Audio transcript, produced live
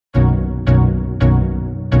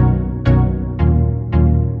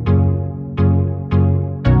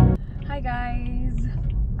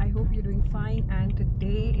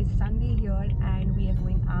Sunday here and we are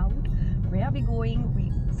going out. Where are we going?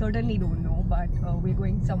 We certainly don't know, but we're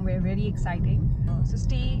going somewhere very exciting. So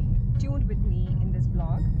stay tuned with me in this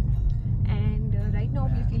vlog. And right now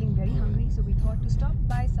we're feeling very hungry, so we thought to stop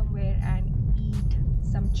by somewhere and eat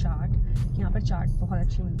some chaat. यहाँ पर चाट बहुत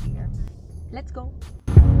अच्छी मिलती है. Let's go.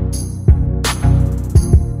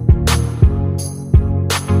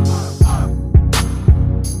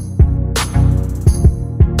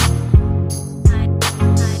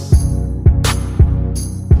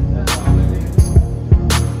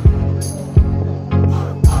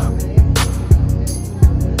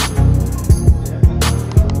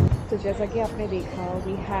 जैसा कि आपने देखा,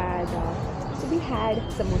 we had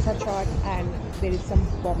samosa chaat and there is some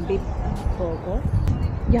Bombay burger.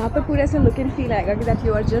 यहाँ पे पूरा ऐसा look and feel आएगा कि that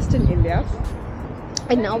you are just in India.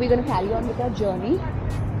 And now we're gonna carry on with our journey.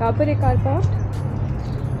 कहाँ पर है कार पार्क?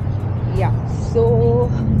 Yeah. So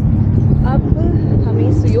अब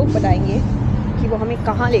हमें सुयोग बताएंगे कि वो हमें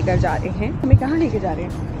कहाँ लेकर जा रहे हैं. हमें कहाँ लेकर जा रहे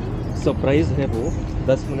हैं? सरप्राइज़ है वो.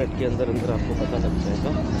 10 मिनट के अंदर आपको पता लग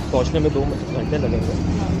जाएगा. पहुंचने में 2 घंटे लगेंगे,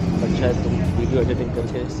 बट शायद तुम वीडियो एडिटिंग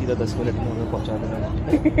करके सीधा 10 मिनट में हमें पहुंचा देना.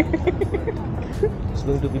 It's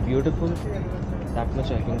going to be beautiful, that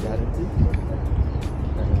much I can guarantee.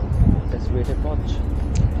 Let's wait and watch.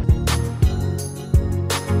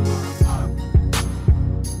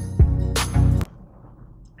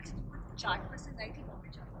 चाट पसंद आई थी बॉम्बे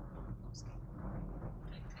चाट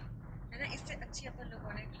है ना. इससे अच्छी अपन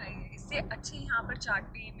लोगों ने खाई है. इससे अच्छी यहाँ पर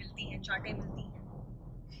चाटें मिलती हैं.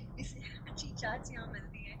 इससे अच्छी चाट यहाँ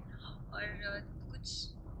मिलती है और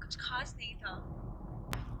कुछ खास नहीं था.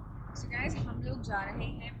 So guys, हम लोग जा रहे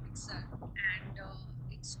हैं big sir and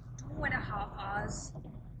it's 2.5 hours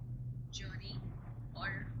journey. और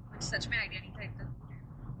मुझे सच में आइडिया नहीं था इतना दूर है.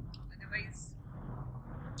 अदरवाइज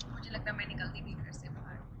मुझे लगता है मैं निकलती भी घर से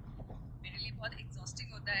बाहर. मेरे लिए बहुत एग्जॉस्टिंग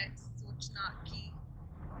होता है सोचना कि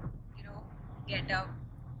get up,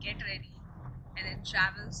 get ready and then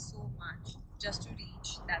travel so much just to reach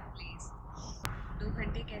that place. 2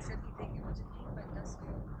 घंटे कैसे बीतेंगे मुझे नहीं पता.